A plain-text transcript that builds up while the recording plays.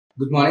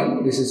Good morning,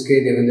 this is K.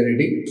 Devender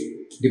Reddy,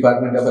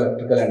 Department of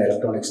Electrical and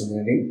Electronics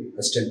Engineering,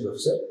 Assistant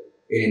Professor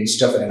in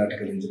Institute of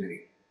Aeronautical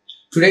Engineering.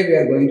 Today we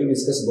are going to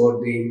discuss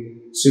about the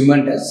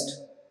Swinburne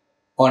test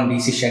on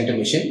DC shunt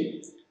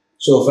machine.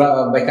 So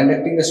by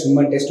conducting a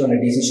Swinburne test on a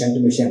DC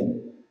shunt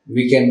machine,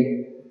 we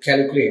can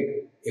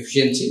calculate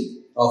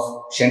efficiency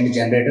of shunt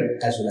generator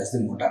as well as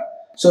the motor.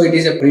 So it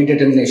is a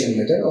predetermination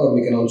method, or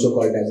we can also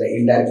call it as an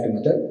indirect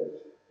method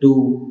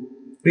to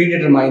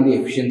predetermine the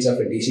efficiency of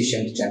a DC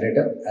shunt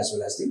generator as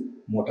well as the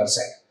motor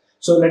side.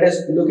 So let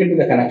us look into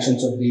the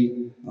connections of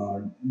the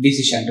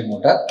DC shunt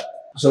motor.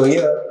 So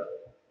here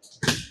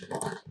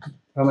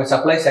from a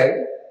supply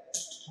side,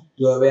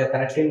 we are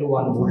connecting to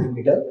one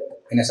voltmeter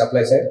in a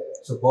supply side.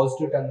 So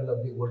positive terminal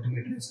of the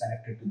voltmeter is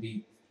connected to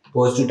the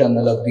positive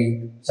terminal of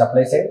the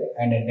supply side,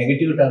 and a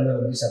negative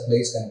terminal of the supply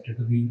is connected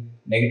to the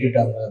negative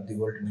terminal of the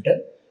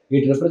voltmeter.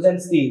 It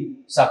represents the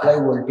supply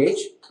voltage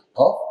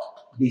of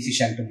DC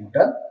shunt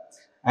motor,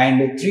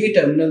 and three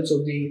terminals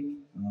of the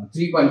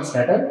 3-point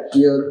stator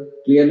here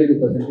clearly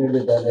represented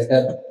with the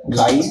letter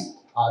line,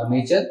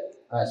 armature,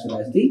 as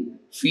well as the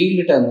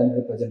field terminal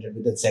represented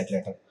with the Z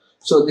letter.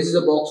 So this is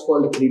a box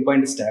called a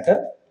 3-point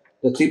stator.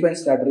 The 3-point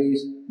stator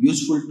is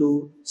useful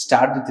to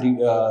start the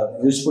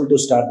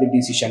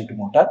DC shunt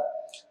motor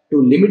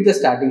to limit the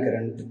starting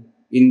current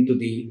into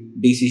the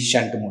DC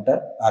shunt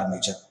motor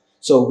armature.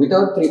 So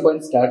without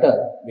 3-point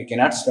starter, we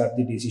cannot start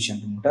the DC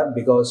shunt motor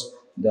because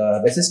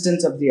the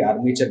resistance of the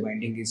armature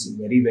winding is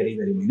very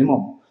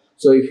minimum.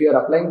 So if you are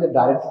applying the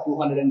direct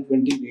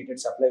 220 rated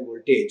supply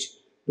voltage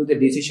to the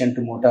DC shunt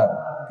motor,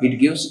 it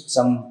gives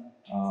some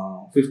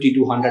 50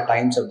 to 100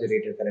 times of the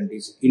rated current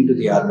is into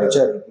the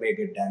armature. It may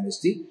get damage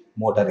the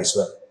motor as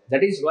well.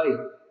 That is why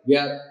we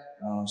are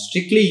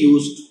strictly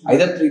used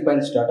either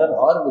 3-point starter,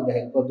 or with the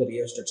help of the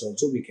rheostats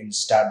also we can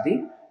start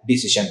the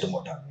DC shunt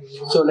motor.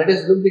 So let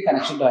us look the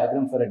connection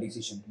diagram for a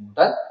DC shunt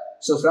motor.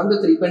 So from the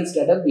 3-point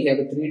stator, we have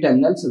the three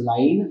terminals,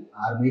 line,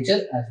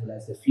 armature, as well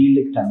as the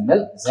field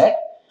terminal Z.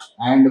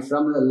 And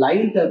from the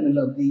line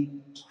terminal of the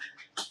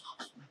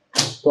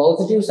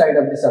positive side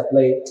of the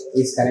supply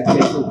is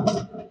connected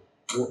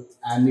to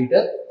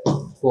ammeter,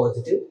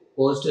 positive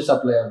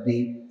supply of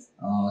the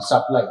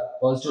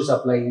positive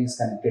supply is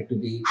connected to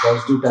the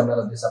positive terminal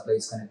of the supply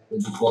is connected to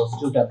the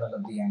positive terminal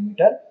of the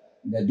ammeter,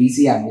 the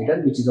DC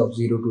ammeter, which is of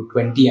 0 to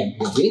 20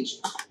 ampere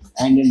range,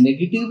 and the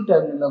negative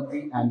terminal of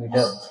the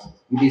ammeter,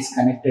 it is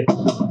connected to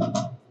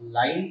the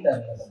line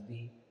terminal of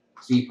the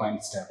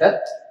 3-point stator.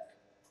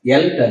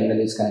 L terminal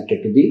is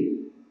connected to the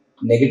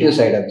negative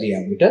side of the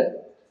ammeter,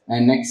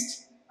 and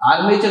next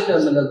armature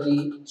terminal of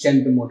the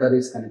shunt motor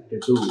is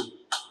connected to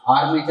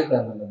armature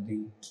terminal of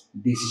the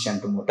DC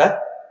shunt motor,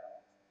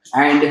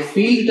 and the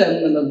field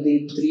terminal of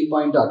the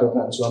 3-point auto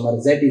transformer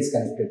Z is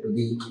connected to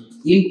the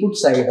input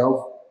side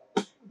of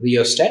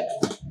rheostat,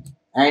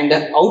 and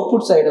the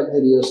output side of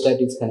the rheostat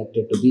is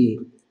connected to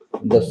the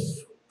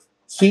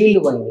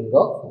field winding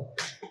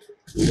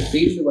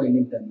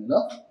terminal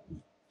of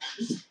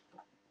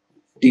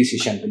DC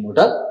shunt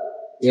motor,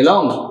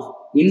 along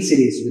in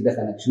series with the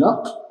connection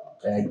of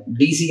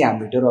DC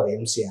ammeter or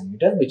MC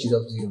ammeter, which is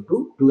of 0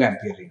 to 2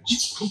 ampere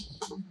range.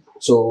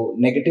 So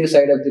negative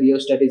side of the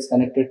rheostat is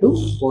connected to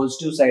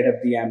positive side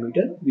of the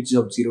ammeter, which is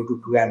of 0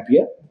 to 2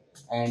 ampere,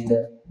 and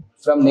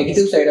from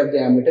negative side of the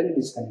ammeter it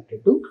is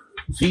connected to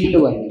field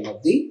winding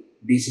of the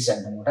DC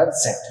shunt motor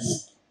Z.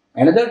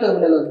 Another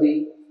terminal of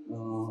the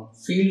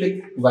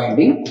field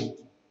winding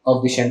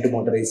of the shunt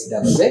motor is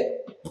AA,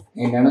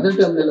 and another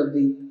terminal of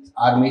the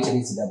armature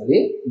is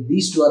AA.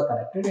 These two are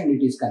connected, and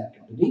it is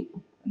connected to the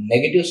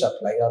negative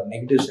supply or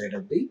negative side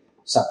of the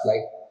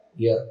supply,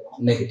 here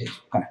negative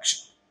connection.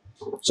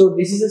 So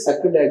this is a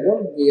circuit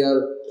diagram. We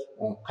are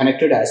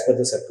connected as per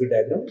the circuit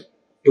diagram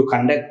to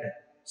conduct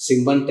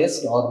Swinburne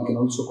test, or we can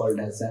also call it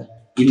as an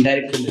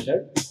indirect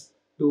method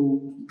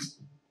to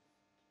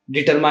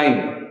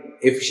determine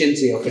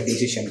efficiency of a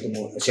DC shunt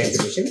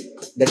machine.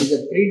 That is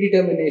a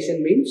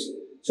predetermination means.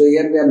 So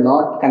here we are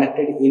not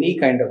connected any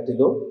kind of the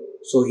load.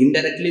 So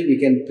indirectly we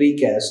can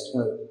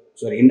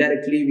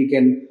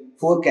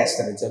forecast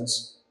the results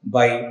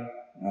by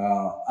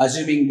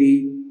assuming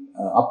the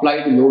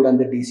applied load on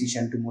the DC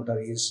shunt motor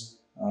is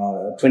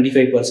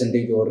 25% or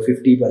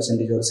 50%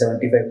 or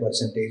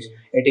 75%.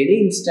 At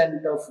any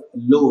instant of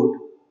load,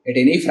 at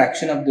any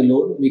fraction of the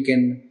load, we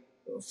can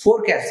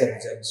forecast the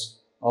results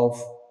of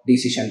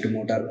DC shunt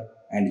motor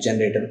and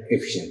generator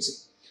efficiency.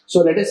 So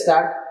let us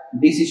start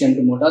DC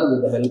shunt motor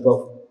with the help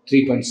of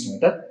 3-point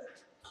stator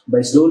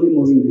by slowly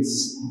moving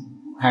this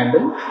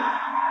handle.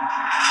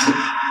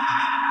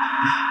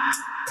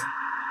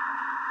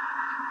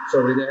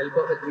 So with the help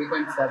of a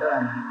 3-point stator, I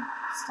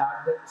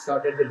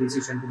started the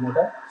DC shunt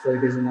motor. So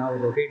it is now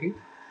rotating.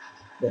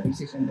 The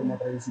DC shunt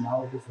motor is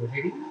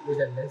rotating with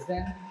a less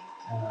than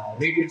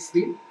rated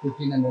speed,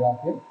 1500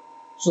 rpm.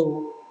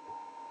 So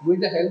with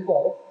the help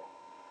of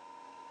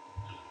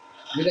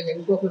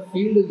a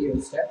field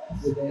rheostat,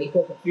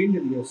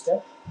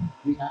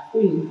 we have to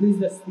increase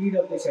the speed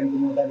of the shunt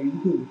motor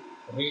into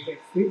rated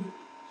speed.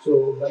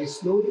 So by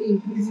slowly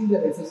increasing the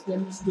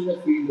resistance to the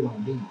field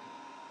winding,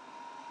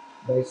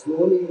 by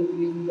slowly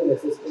increasing the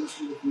resistance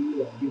to the field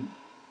winding,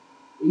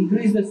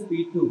 increase the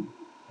speed to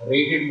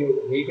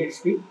rated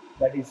speed,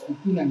 that is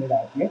 1500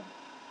 rpm,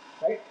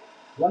 right?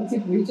 Once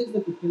it reaches the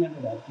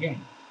 1500 rpm,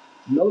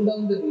 note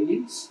down the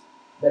readings,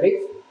 that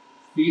is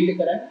field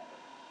current,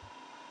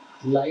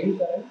 line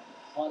current,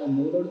 or a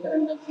no load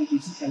current of the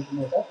DC shunt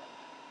motor,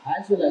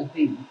 as well as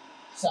the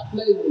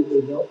supply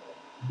voltage of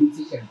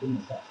DC shunt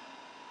motor.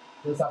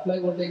 The supply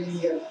voltage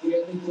is here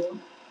clearly shown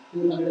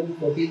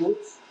 240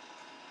 volts,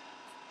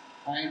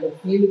 and the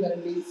field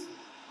current is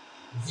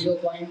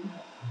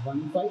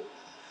 0.15.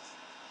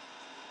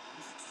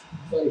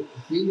 Sorry,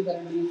 field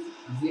current is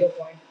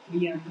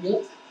 0.3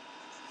 ampere,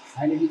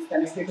 and it is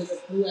connected to the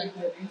 2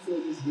 ampere range, so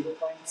it is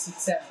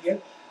 0.6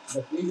 ampere.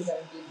 The field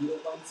current is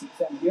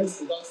 0.6 ampere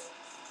because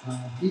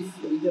this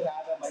meter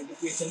has a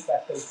multiplication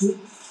factor 2,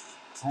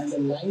 and the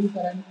line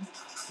current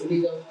it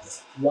is of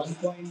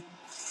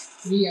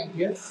 1.3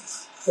 ampere,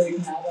 so it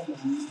has a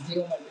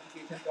 0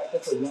 multiplication factor,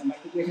 so one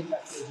multiplication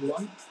factor is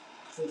 1.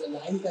 So the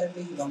line current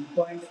is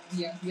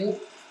 1.3 ampere,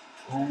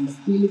 and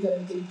field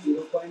current is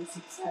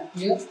 0.6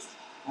 ampere,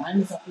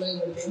 and supply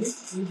voltage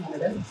is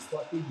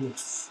 240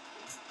 volts.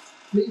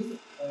 Please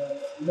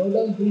note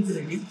down these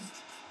readings.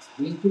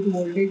 Input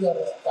voltage or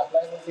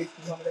supply voltage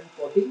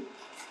 240,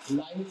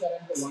 line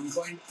current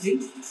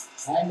 1.3,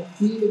 and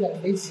field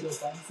current is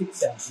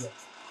 0.6 ampere.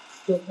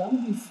 So from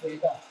this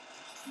data,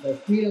 the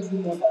speed of the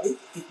motor is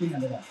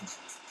 1500 rpm.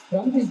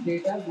 From this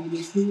data, we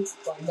need to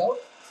find out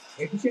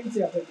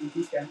efficiency of a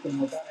DC shunt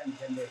motor and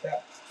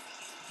generator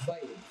by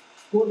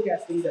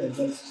forecasting the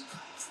results.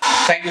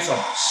 Thank you so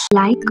much.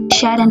 Like,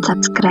 share and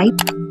subscribe.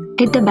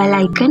 Hit the bell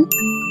icon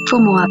for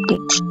more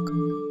updates.